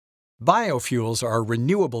Biofuels are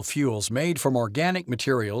renewable fuels made from organic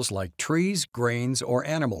materials like trees, grains, or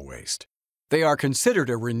animal waste. They are considered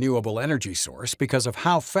a renewable energy source because of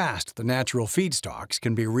how fast the natural feedstocks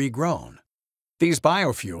can be regrown. These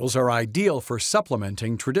biofuels are ideal for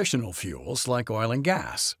supplementing traditional fuels like oil and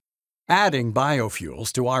gas. Adding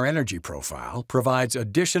biofuels to our energy profile provides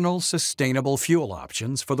additional sustainable fuel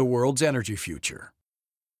options for the world's energy future.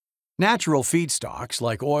 Natural feedstocks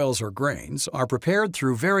like oils or grains are prepared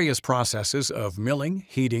through various processes of milling,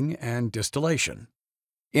 heating, and distillation.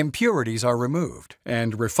 Impurities are removed,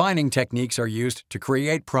 and refining techniques are used to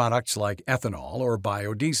create products like ethanol or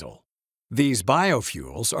biodiesel. These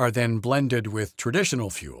biofuels are then blended with traditional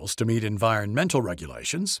fuels to meet environmental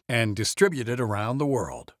regulations and distributed around the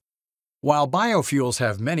world. While biofuels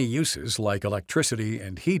have many uses like electricity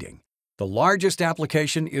and heating, the largest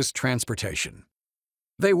application is transportation.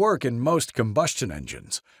 They work in most combustion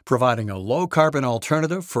engines, providing a low-carbon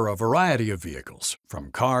alternative for a variety of vehicles,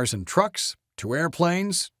 from cars and trucks to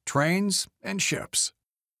airplanes, trains, and ships.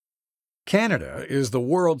 Canada is the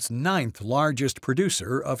world's 9th largest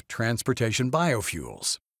producer of transportation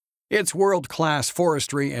biofuels. Its world-class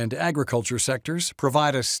forestry and agriculture sectors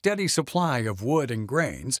provide a steady supply of wood and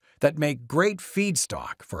grains that make great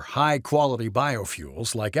feedstock for high-quality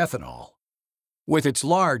biofuels like ethanol. With its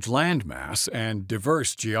large landmass and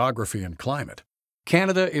diverse geography and climate,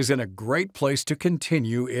 Canada is in a great place to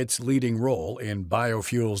continue its leading role in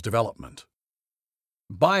biofuels development.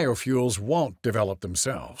 Biofuels won't develop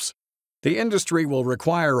themselves. The industry will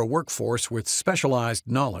require a workforce with specialized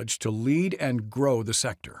knowledge to lead and grow the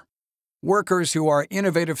sector. Workers who are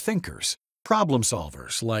innovative thinkers, problem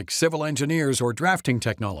solvers like civil engineers or drafting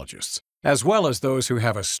technologists, as well as those who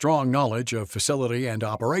have a strong knowledge of facility and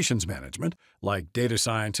operations management, like data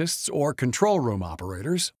scientists or control room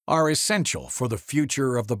operators, are essential for the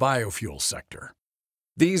future of the biofuel sector.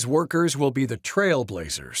 These workers will be the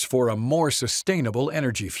trailblazers for a more sustainable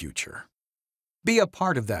energy future. Be a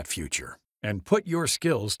part of that future and put your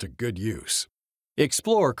skills to good use.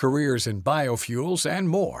 Explore careers in biofuels and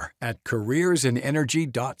more at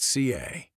careersinenergy.ca.